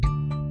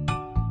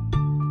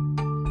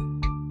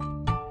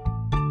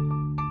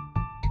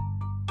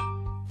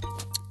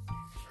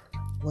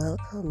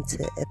Welcome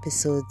to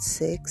episode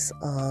 6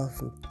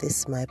 of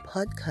this my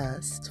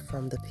podcast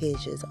from the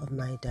pages of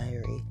my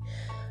diary.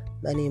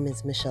 My name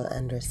is Michelle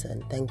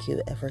Anderson. Thank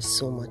you ever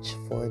so much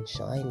for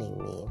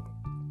joining me.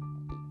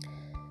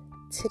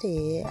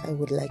 Today I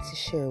would like to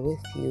share with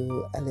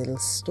you a little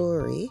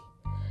story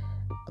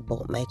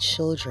about my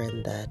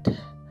children that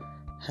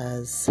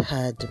has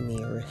had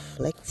me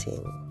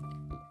reflecting.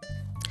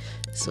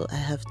 So I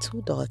have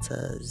 2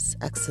 daughters,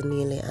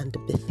 Axanele and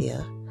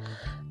Bithia.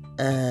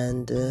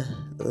 And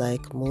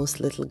like most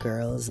little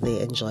girls,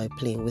 they enjoy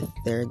playing with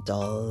their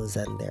dolls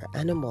and their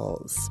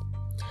animals.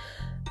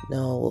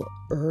 Now,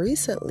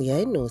 recently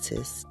I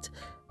noticed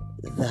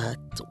that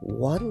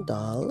one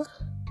doll,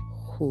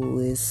 who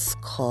is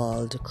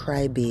called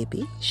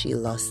Crybaby, she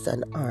lost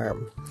an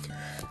arm.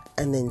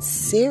 And then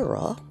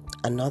Sarah,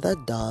 another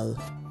doll,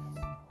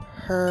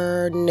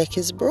 her neck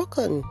is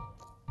broken.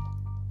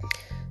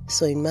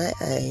 So in my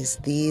eyes,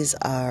 these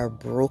are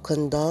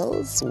broken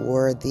dolls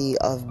worthy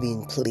of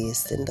being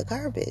placed in the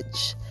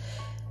garbage.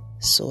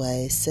 So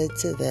I said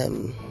to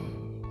them,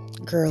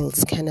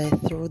 "Girls, can I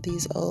throw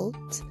these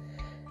out?"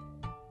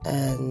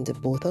 And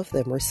both of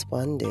them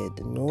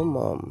responded, "No,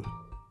 Mom.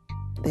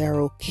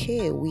 They're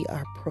okay. We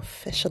are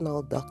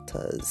professional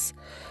doctors.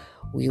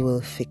 We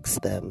will fix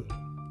them."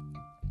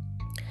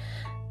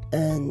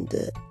 And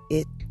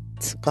it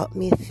got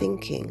me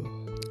thinking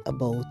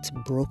about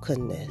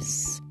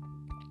brokenness.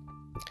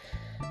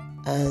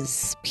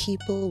 As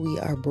people, we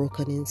are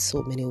broken in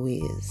so many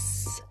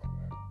ways.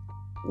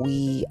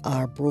 We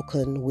are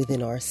broken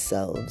within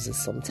ourselves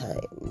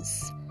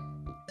sometimes.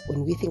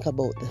 When we think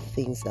about the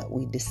things that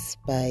we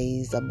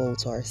despise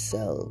about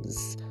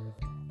ourselves,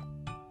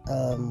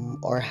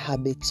 or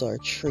habits or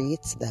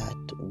traits that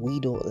we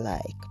don't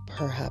like,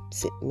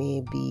 perhaps it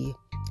may be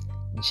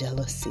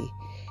jealousy,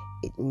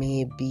 it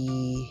may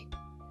be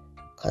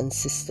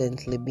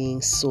consistently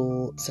being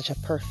such a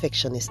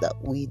perfectionist that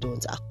we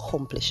don't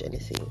accomplish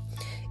anything.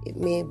 It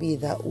may be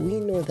that we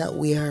know that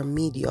we are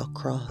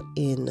mediocre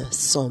in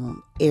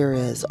some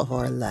areas of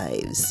our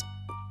lives,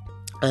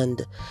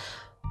 and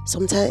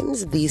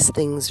sometimes these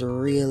things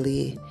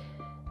really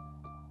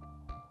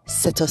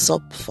set us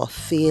up for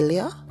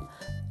failure,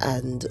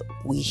 and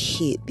we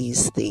hate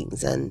these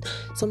things. And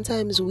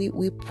sometimes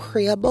we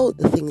pray about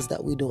the things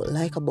that we don't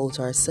like about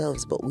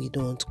ourselves, but we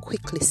don't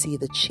quickly see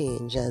the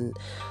change, and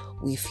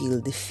we feel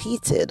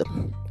defeated.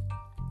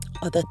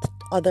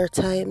 Other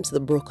times the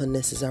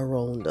brokenness is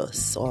around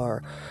us,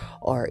 or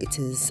it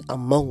is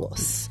among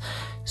us.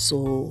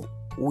 So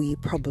we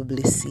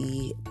probably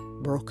see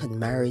broken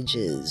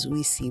marriages,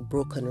 we see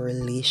broken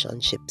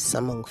relationships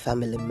among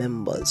family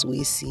members,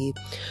 we see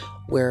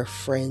where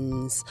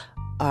friends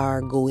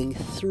are going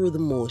through the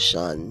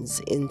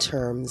motions in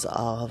terms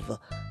of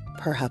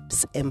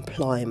perhaps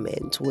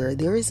employment, where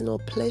there is no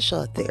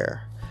pleasure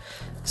there.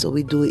 So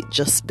we do it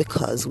just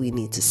because we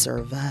need to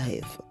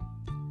survive.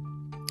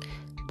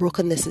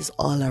 Brokenness is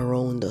all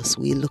around us.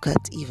 We look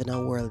at even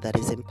a world that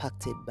is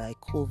impacted by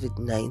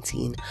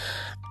COVID-19,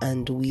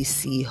 and we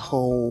see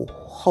how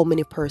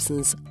many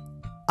persons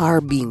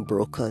are being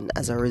broken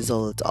as a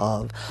result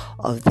of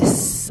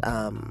this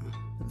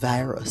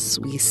virus.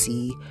 We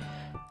see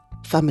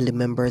family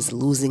members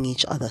losing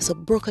each other. So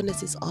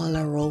brokenness is all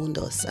around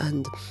us,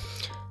 and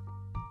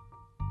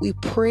we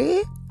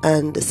pray,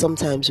 and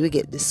sometimes we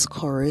get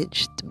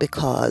discouraged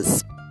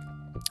because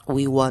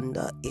we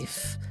wonder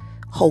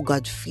how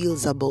God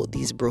feels about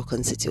these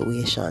broken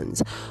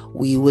situations.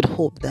 We would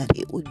hope that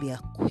it would be a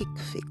quick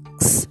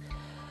fix.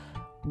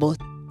 But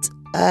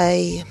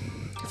I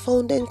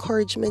found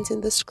encouragement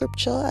in the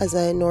scripture, as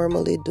I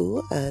normally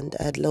do, and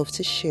I'd love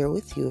to share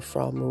with you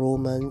from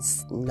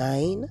Romans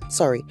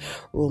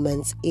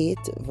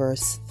 8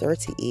 verse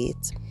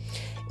 38.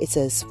 It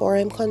says, "For I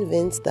am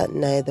convinced that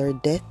neither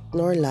death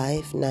nor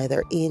life,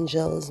 neither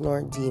angels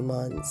nor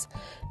demons,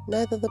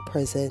 neither the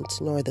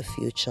present nor the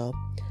future,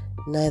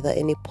 neither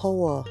any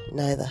power,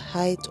 neither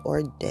height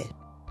or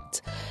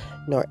depth,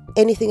 nor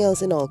anything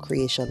else in all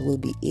creation will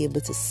be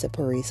able to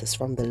separate us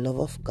from the love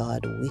of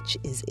God which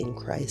is in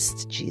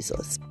Christ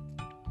Jesus."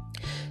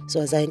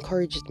 So as I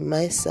encouraged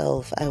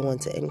myself, I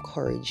want to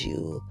encourage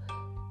you.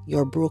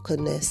 Your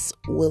brokenness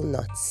will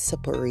not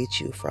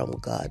separate you from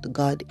God.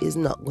 God is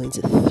not going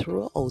to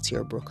throw out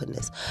your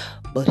brokenness,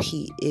 but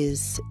He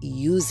is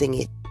using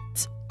it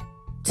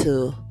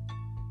to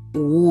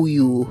woo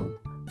you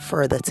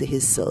further to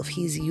Himself.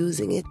 He's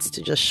using it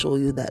to just show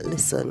you that,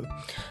 listen,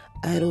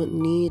 I don't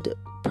need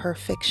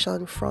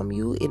perfection from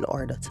you in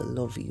order to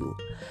love you.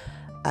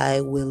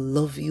 I will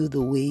love you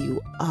the way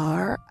you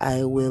are.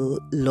 I will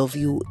love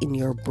you in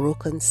your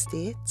broken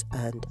state,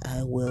 and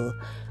I will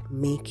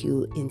make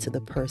you into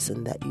the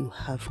person that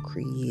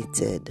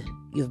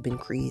you've been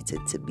created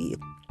to be.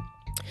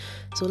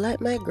 So like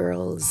my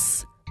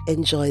girls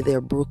enjoy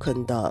their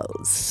broken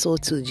dolls, so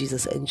too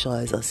Jesus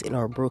enjoys us in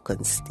our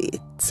broken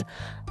state,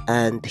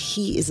 and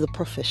He is the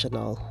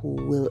professional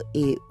who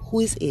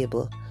is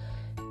able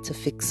to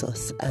fix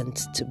us and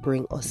to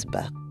bring us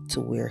back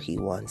to where He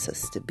wants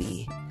us to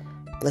be.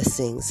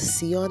 Blessings.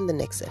 See you on the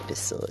next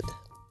episode.